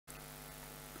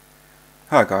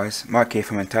Hi guys, Mike here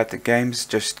from Antarctic Games,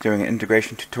 just doing an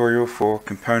integration tutorial for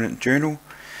Component Journal.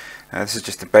 This is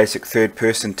just a basic third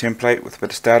person template with a bit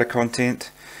of starter content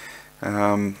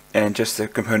and just the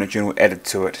Component Journal added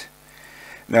to it.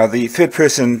 Now the third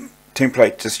person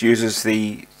template just uses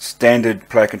the standard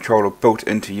player controller built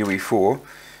into UE4,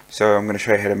 so I'm going to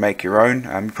show you how to make your own.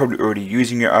 You're probably already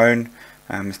using your own.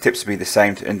 The steps will be the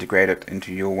same to integrate it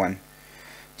into your one.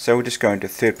 So we'll just go into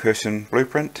third person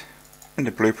blueprint,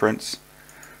 into blueprints,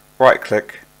 right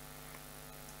click,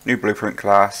 new blueprint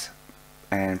class,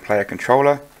 and player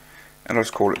controller, and I'll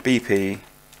just call it BP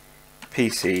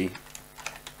PC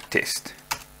test.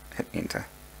 Hit enter.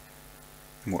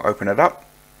 And we'll open it up,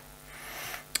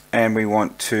 and we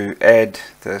want to add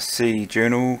the C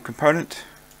journal component,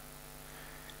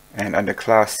 and under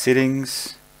class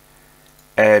settings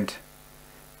add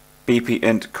BP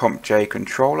int compj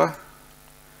controller,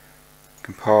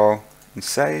 compile and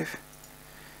save.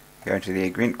 Go into the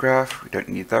event graph, we don't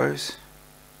need those.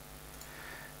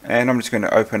 And I'm just going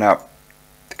to open up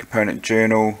the component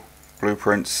journal,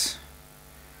 blueprints,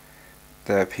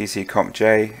 the PC comp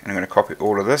J, and I'm going to copy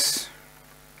all of this.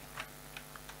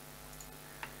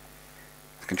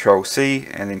 Control C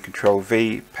and then Control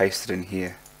V, paste it in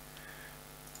here.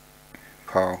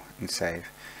 Compile and save.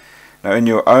 Now in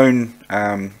your own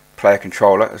player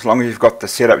controller, as long as you've got the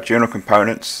setup journal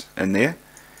components in there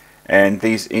and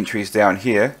these entries down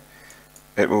here,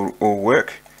 it will all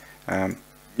work.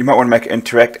 You might want to make an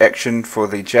interact action for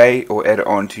the J or add it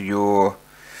on to your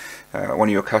one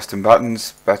of your custom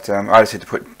buttons, but I just had to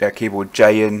put our keyboard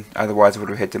J in, otherwise I would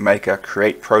have had to make a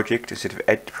create project instead of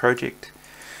add project,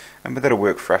 but that'll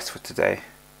work for us for today.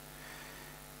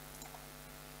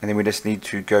 And then we just need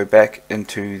to go back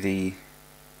into the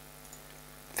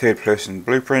third person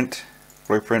blueprints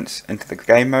into the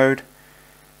game mode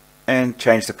and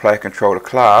change the player controller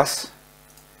class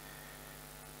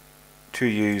to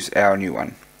use our new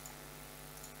one.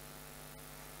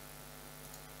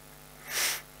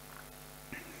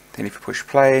 Then if you push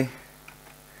play,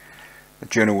 the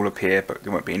journal will appear, but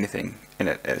there won't be anything in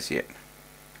it as yet.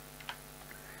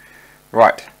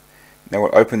 Right, now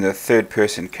we'll open the third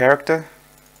person character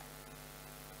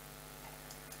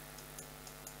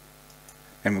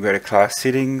and we'll go to class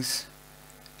settings,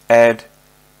 add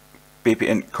BP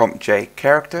int comp J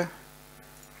character,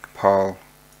 compile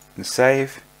and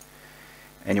save.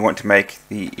 And you want to make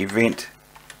the event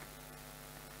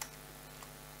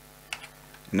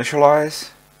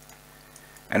initialize,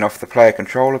 and off the player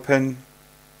controller pin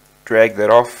drag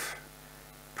that off,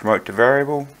 promote to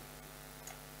variable,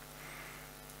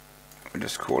 we'll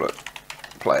just call it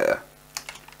player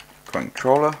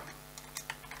controller,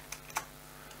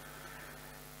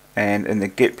 and in the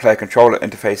get player controller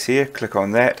interface here, click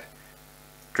on that,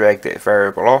 drag that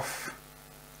variable off,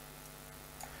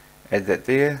 add that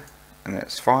there, and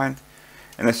that's fine.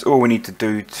 And that's all we need to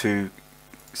do to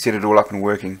set it all up and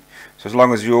working. So as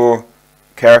long as your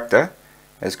character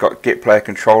has got get player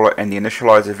controller and the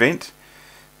initialize event,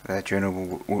 the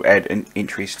journal will add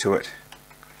entries to it.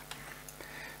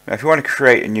 Now if you want to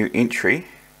create a new entry,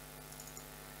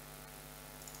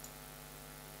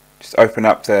 just open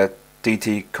up the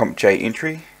DT comp J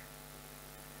entry,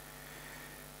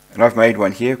 and I've made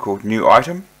one here called new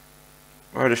item.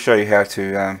 I'll just show you how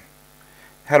to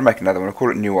make another one. I'll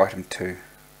call it new item 2.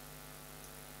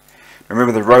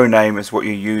 Remember, the row name is what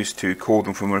you use to call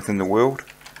them from within the world.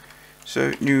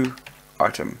 So new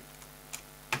item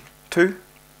 2,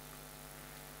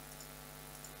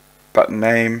 button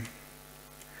name,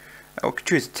 I'll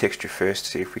choose a texture first,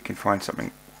 see if we can find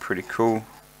something pretty cool.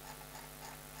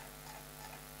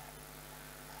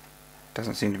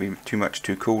 Doesn't seem to be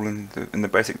too cool in the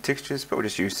basic textures, but we'll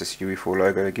just use this UE4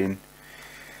 logo again,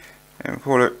 and we'll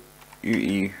call it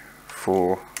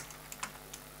UE4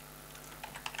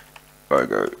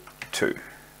 logo 2,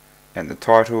 and the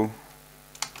title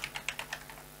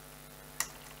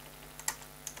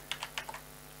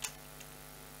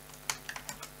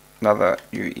another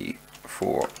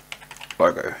UE4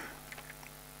 logo. And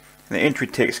the entry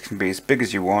text can be as big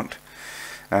as you want.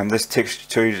 This texture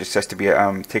 2 just has to be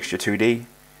a texture 2D,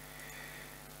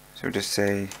 so we'll just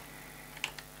say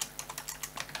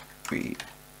we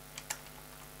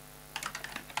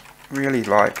really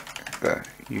like the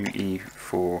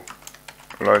UE4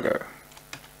 logo.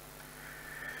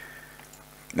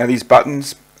 Now these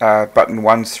buttons, button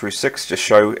 1s through 6, just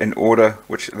show in order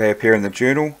which they appear in the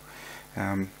journal.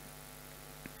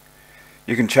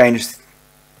 You can change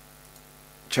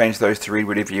those to read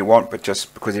whatever you want, but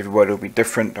just because everybody will be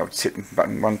different, I would set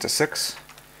button 1 to 6.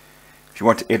 If you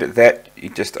want to edit that, you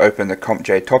just open the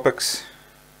CompJ topics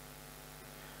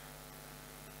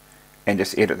and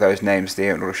just edit those names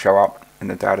there and it'll show up in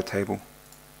the data table.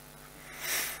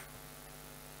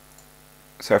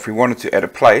 So if we wanted to add a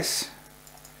place,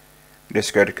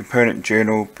 just go to Component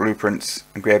Journal, Blueprints,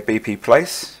 and grab BP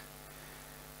Place,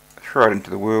 throw it into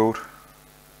the world,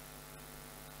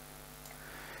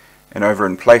 and over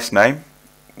in place name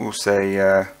we'll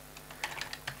say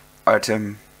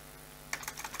item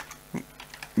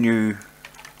new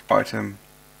item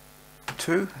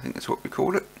 2, I think that's what we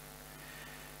called it,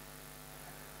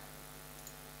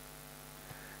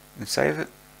 and save it.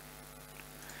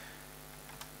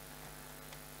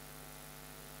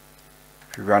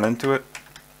 If you run into it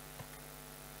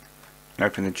and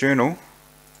open the journal,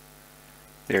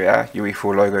 there we are,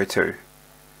 UE4 logo 2.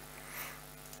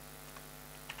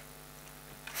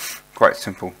 Quite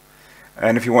simple.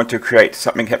 And if you want to create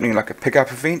something happening like a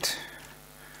pickup event,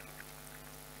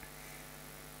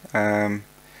 so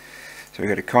we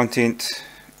go to Content,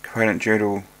 Component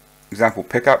Journal, Example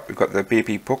Pickup. We've got the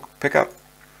BP pickup.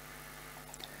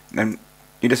 And then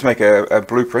you just make a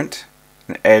blueprint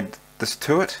and add this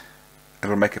to it.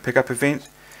 It'll make a pickup event.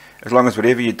 As long as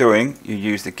whatever you're doing, you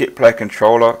use the getPlayer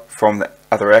controller from the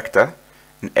other actor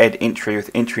and add entry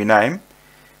with entry name,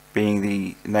 being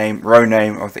the row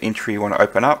name of the entry you want to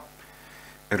open up,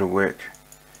 it'll work.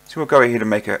 So we'll go ahead and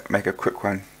make a quick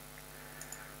one.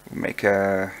 We'll make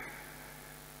a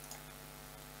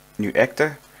new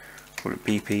actor, call it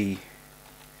BP.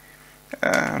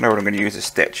 I know what I'm going to use, a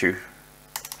statue.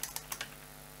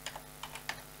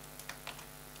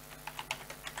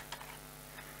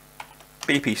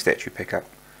 BP statue pickup.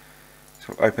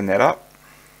 So we'll open that up.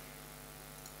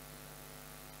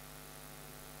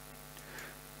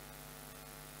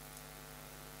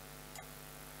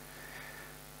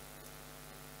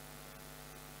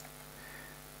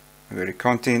 We go to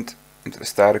Content, into the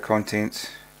starter contents,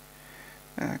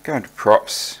 go into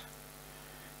props,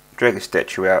 drag the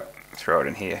statue out, throw it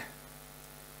in here.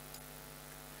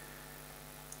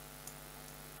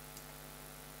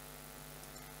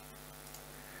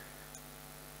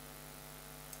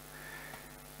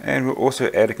 And we'll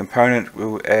also add a component.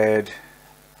 We'll add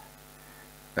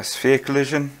a sphere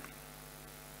collision,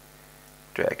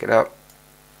 drag it up,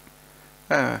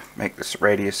 make this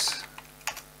radius,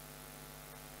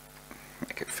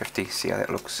 make it 50, see how that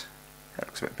looks. That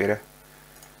looks a bit better.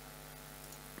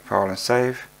 File and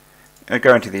save. And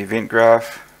go into the event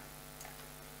graph.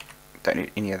 Don't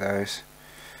need any of those.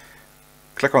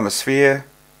 Click on the sphere,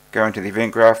 go into the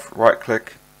event graph, right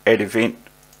click, add event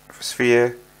for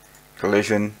sphere,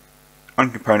 collision, on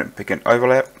component pick and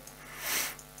overlap.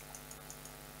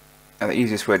 And the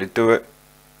easiest way to do it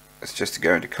is just to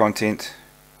go into Content,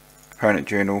 Component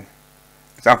Journal,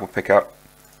 Example Pickup,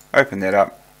 open that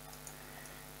up,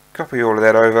 copy all of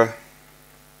that over,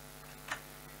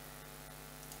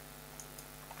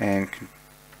 and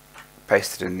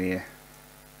paste it in there.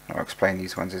 I'll explain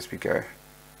these ones as we go.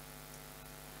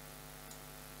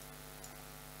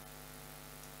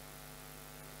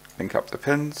 Link up the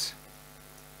pins.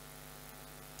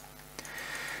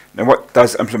 Now what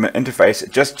does implement interface?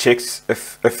 It just checks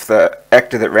if the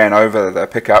actor that ran over the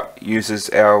pickup uses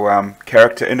our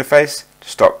character interface to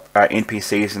stop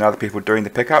NPCs and other people doing the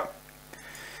pickup.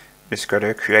 Just go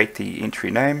to create the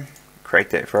entry name, create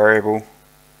that variable,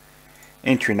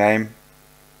 entry name,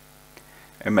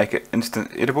 and make it instant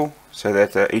editable so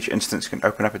that each instance can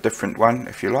open up a different one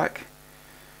if you like.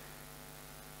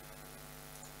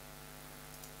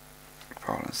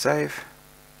 File and save.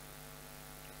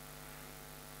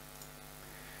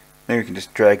 Then we can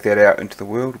just drag that out into the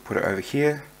world, put it over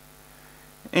here.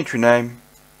 Entry name,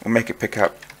 we'll make it pick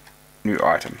up new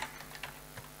item.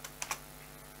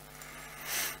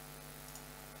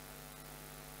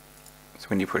 So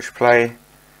when you push play,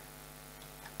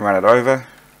 run it over,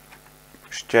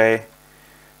 push J,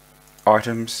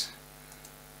 items,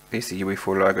 there's the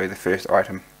UE4 logo, the first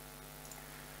item.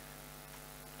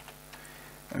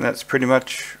 And that's pretty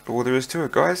much all there is to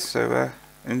it, guys, so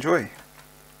enjoy.